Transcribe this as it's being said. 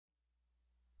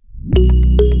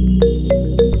Okay,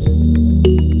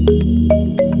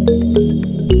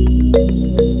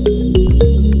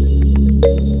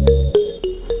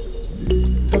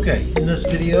 in this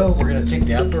video we're going to take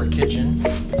the outdoor kitchen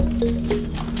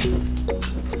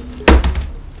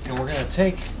and we're going to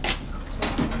take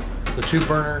the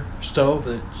 2-burner stove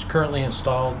that's currently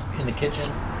installed in the kitchen.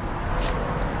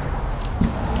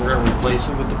 We're going to replace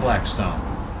it with the BlackStone.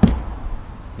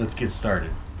 Let's get started.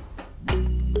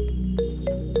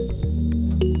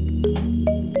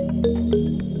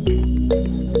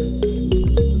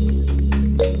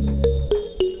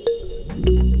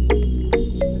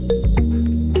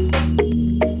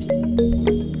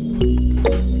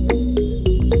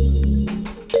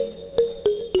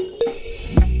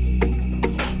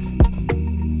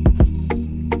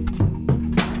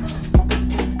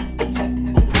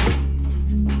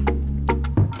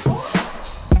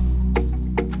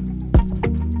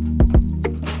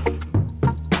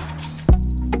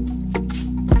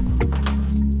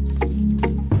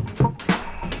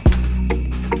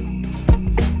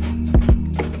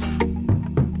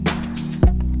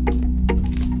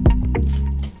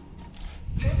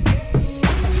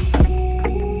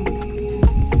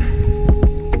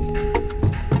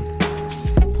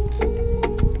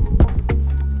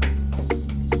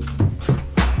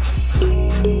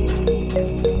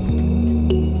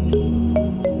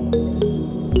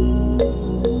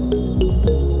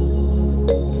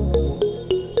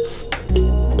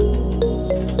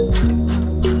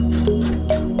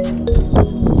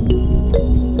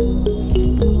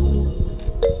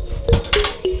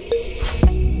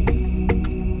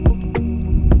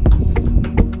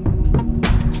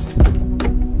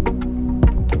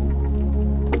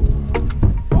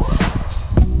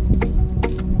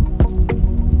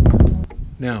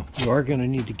 Now, you are going to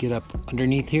need to get up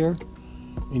underneath here,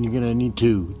 and you're going to need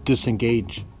to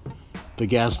disengage the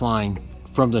gas line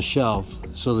from the shelf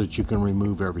so that you can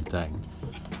remove everything.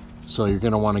 So you're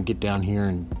going to want to get down here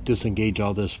and disengage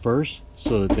all this first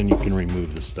so that then you can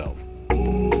remove the stove.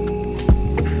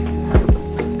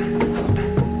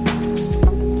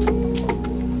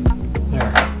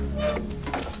 There.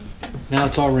 Now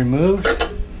it's all removed.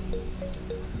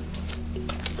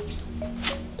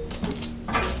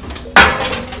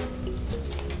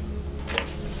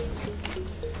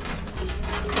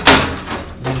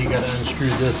 Then you got to unscrew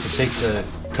this to take the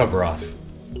cover off.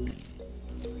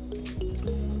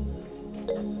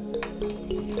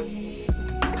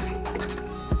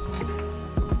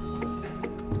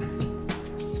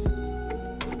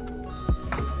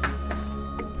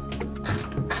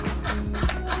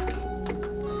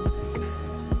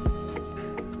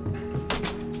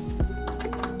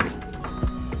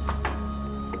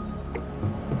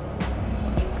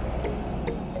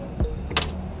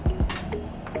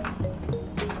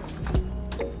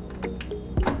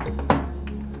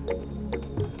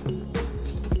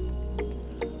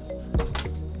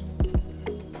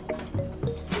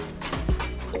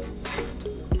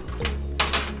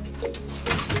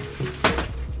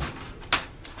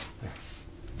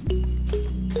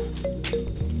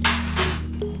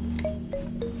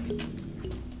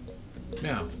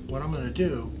 Now, what I'm going to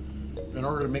do, in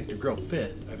order to make the grill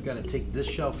fit, I've got to take this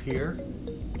shelf here,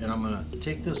 and I'm going to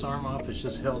take this arm off. It's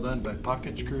just held on by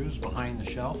pocket screws behind the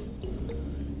shelf.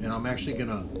 And I'm actually going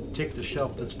to take the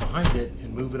shelf that's behind it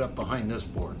and move it up behind this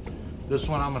board. This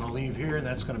one I'm going to leave here, and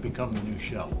that's going to become the new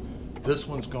shelf. This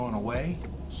one's going away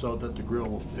so that the grill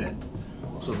will fit.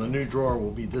 So the new drawer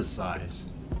will be this size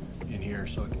in here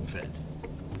so it can fit.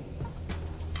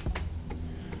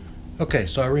 Okay,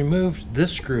 so I removed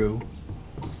this screw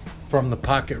from the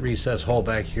pocket recess hole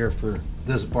back here for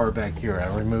this bar back here. I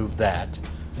removed that,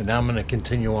 and now I'm going to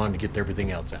continue on to get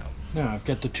everything else out. Now I've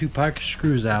got the 2 pocket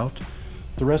screws out.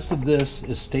 The rest of this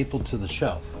is stapled to the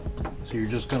shelf, so you're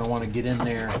just going to want to get in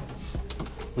there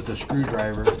with a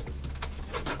screwdriver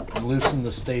and loosen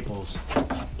the staples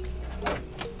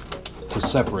to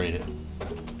separate it,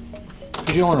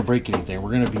 because you don't want to break anything.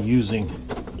 We're going to be using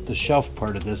the shelf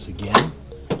part of this again,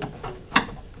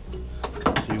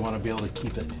 so you want to be able to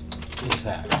keep it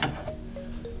intact.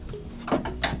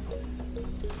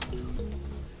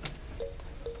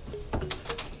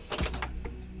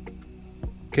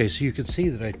 Okay, so you can see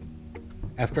that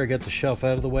after I got the shelf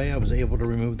out of the way, I was able to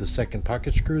remove the second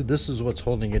pocket screw. This is what's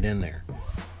holding it in there.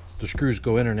 The screws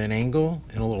go in at an angle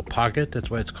in a little pocket,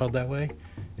 that's why it's called that way,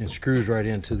 and it screws right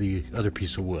into the other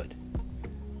piece of wood.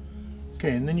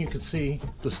 Okay, and then you can see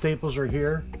the staples are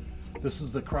here. This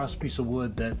is the cross piece of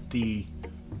wood that the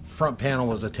front panel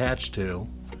was attached to.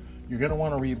 You're going to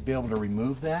want to be able to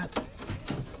remove that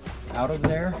out of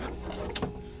there,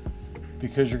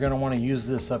 because you're going to want to use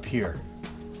this up here.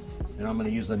 and I'm going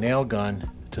to use a nail gun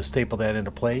to staple that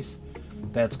into place.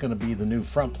 That's going to be the new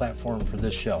front platform for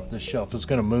this shelf. This shelf is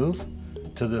going to move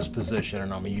to this position,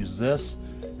 and I'm going to use this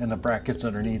and the brackets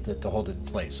underneath it to hold it in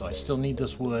place. So I still need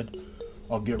this wood.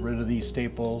 I'll get rid of these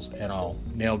staples and I'll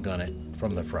nail gun it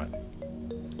from the front.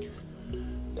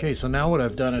 Okay, so now what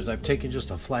I've done is I've taken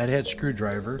just a flathead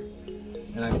screwdriver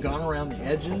and I've gone around the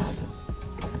edges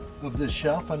of this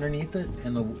shelf underneath it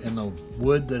and the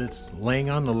wood that it's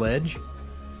laying on the ledge,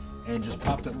 and just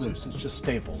popped it loose. It's just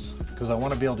staples because I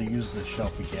want to be able to use this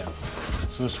shelf again.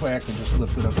 So this way I can just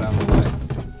lift it up out of the way.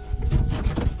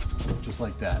 Just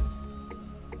like that.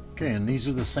 Okay, and these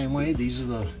are the same way. These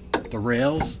are the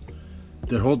rails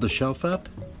that hold the shelf up.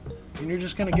 And you're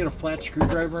just going to get a flat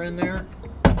screwdriver in there.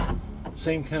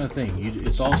 Same kind of thing.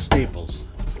 It's all staples.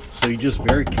 So you just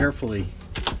very carefully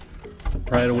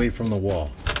pry it away from the wall.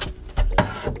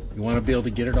 You want to be able to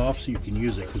get it off so you can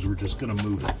use it, because we're just going to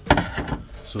move it.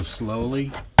 So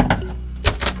slowly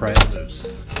pry it loose.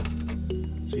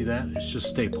 See that? It's just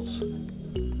staples.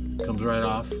 Comes right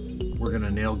off. We're going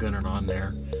to nail gun it on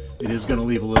there. It is going to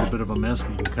leave a little bit of a mess,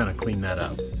 but you can kind of clean that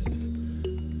up.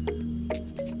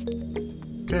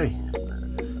 Okay,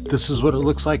 this is what it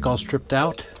looks like all stripped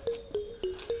out.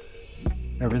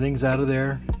 Everything's out of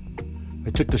there. I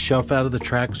took the shelf out of the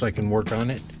track so I can work on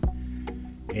it,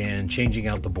 and changing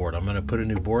out the board. I'm going to put a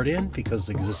new board in because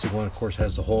the existing one, of course,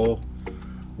 has the hole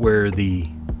where the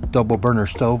double burner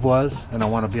stove was, and I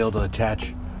want to be able to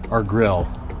attach our grill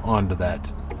onto that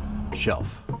shelf.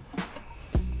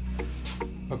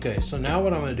 Okay, so now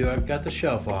what I'm going to do, I've got the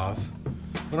shelf off.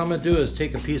 What I'm going to do is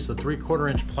take a piece of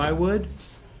 3/4 inch plywood.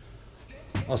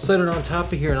 I'll set it on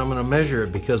top of here and I'm going to measure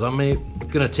it, because I'm going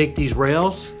to take these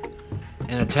rails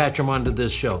and attach them onto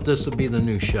this shelf. This will be the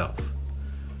new shelf.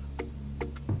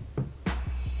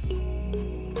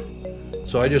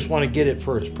 So I just want to get it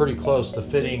it's pretty close to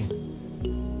fitting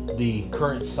the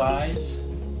current size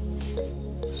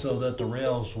so that the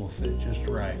rails will fit just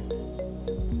right.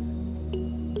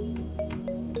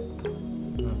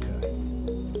 Okay.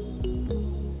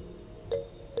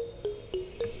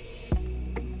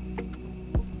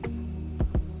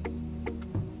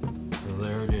 So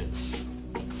there it is.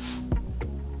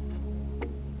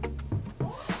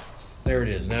 There it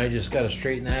is. Now I just got to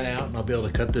straighten that out and I'll be able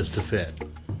to cut this to fit.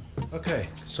 Okay,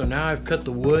 so now I've cut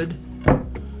the wood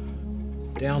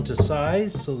down to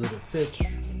size so that it fits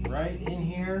right in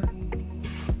here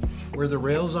where the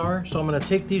rails are. So I'm going to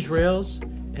take these rails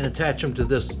and attach them to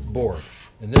this board.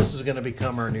 And this is going to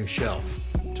become our new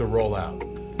shelf to roll out.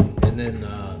 And then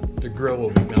the grill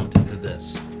will be mounted to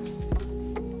this.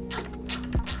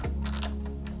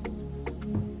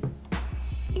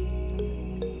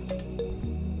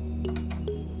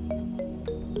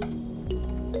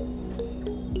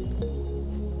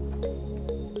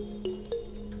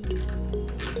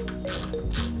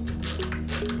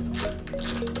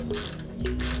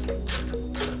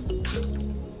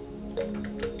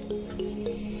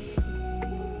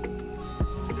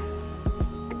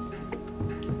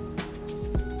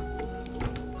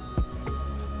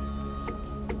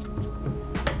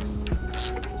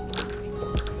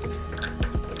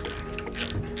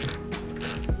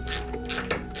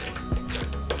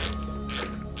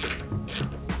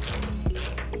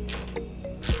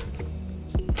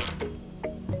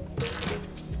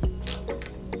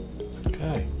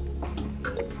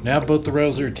 Now both the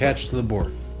rails are attached to the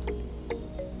board.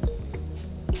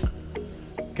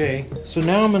 Okay, so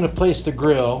now I'm going to place the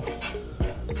grill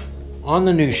on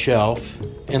the new shelf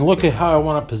and look at how I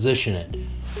want to position it.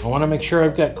 I want to make sure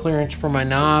I've got clearance for my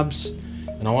knobs,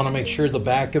 and I want to make sure the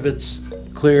back of it's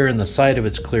clear and the side of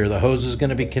it's clear. The hose is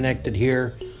going to be connected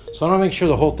here, so I want to make sure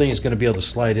the whole thing is going to be able to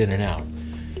slide in and out.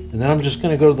 And then I'm just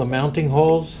going to go to the mounting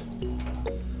holes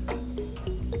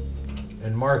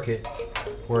and mark it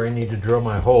where I need to drill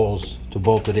my holes to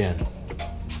bolt it in.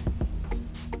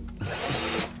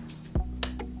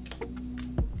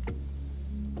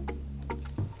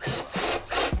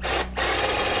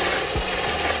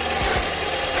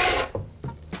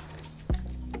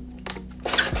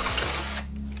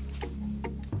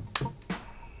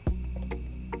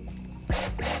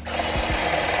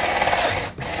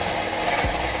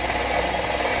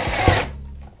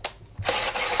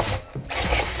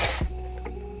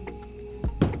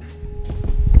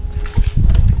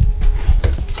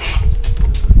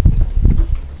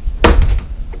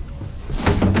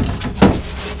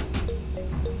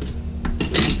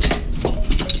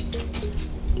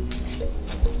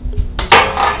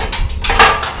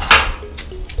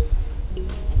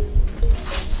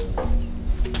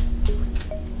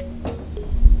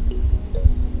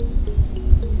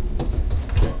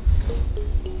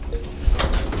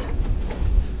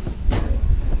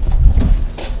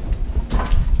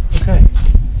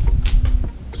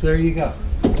 So there you go.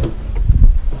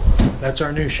 That's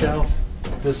our new shelf.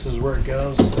 This is where it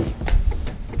goes.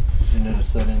 And it'll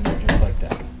set in there just like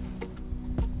that.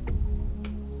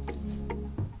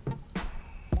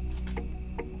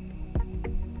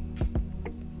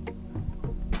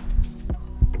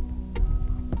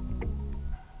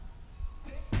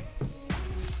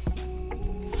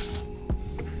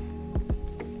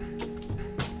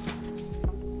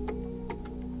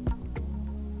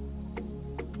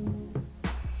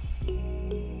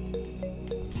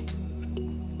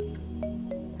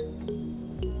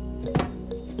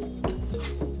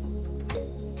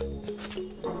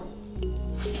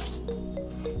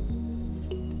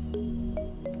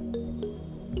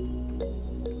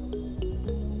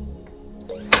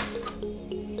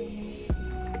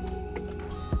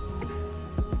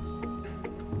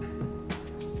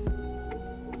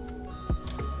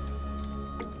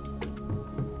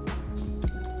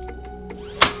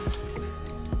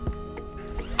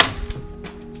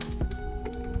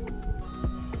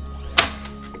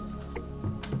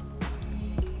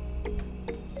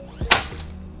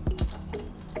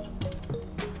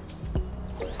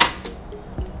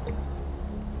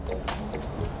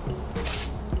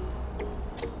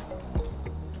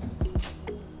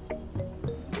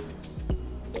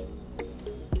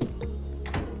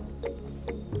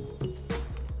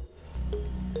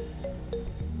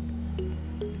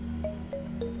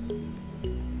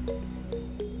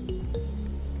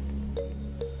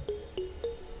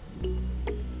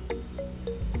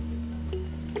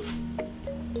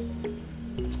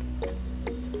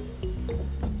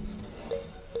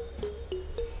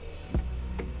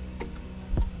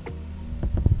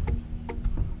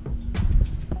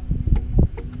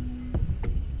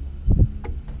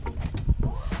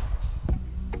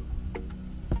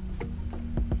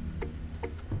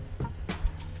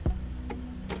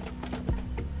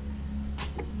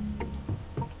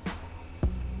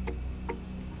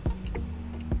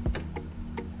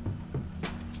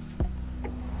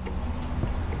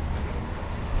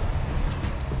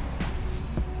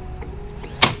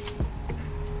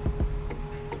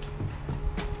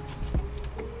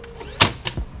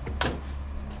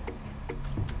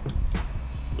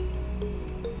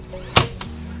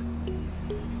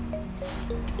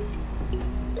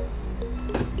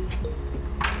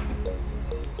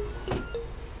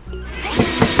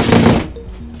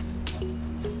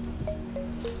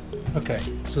 Okay,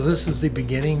 so this is the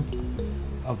beginning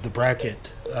of the bracket,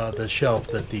 the shelf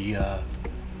that the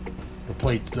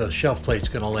shelf plate's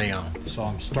going to lay on. So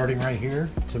I'm starting right here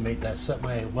to make that set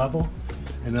my level,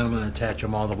 and then I'm going to attach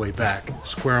them all the way back,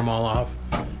 square them all off,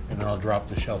 and then I'll drop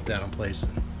the shelf down in place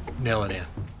and nail it in.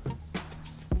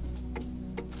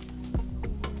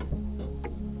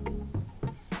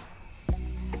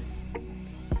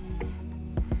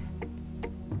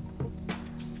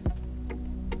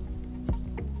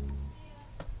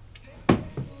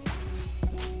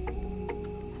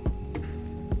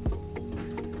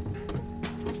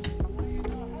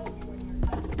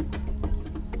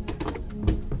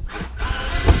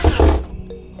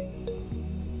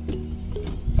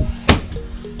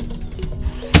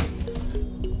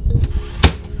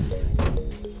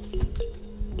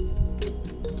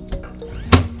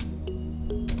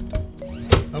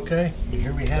 Okay,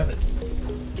 here we have it.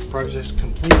 Project's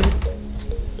completed.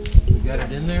 We got it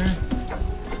in there.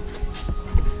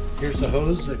 Here's the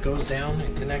hose that goes down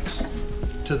and connects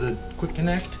to the quick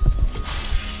connect.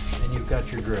 And you've got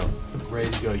your grill ready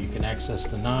to go. You can access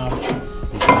the knob.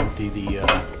 You can empty the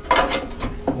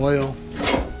oil,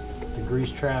 the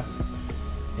grease trap,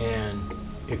 and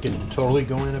it can totally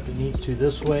go in if it needs to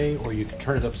this way, or you can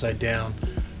turn it upside down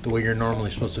the way you're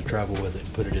normally supposed to travel with it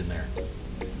and put it in there.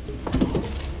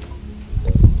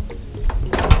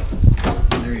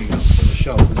 There you go, for the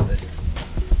shelf with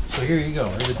it. So here you go,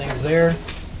 everything's there.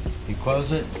 You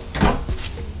close it,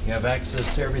 you have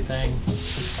access to everything.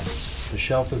 The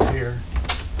shelf is here.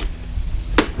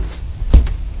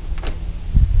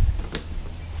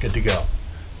 Good to go.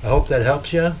 I hope that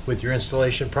helps you with your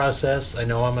installation process. I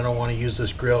know I'm going to want to use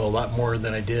this grill a lot more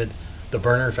than I did the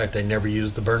burner. In fact, I never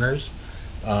used the burners.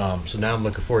 So now I'm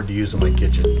looking forward to using my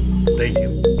kitchen. Thank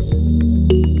you.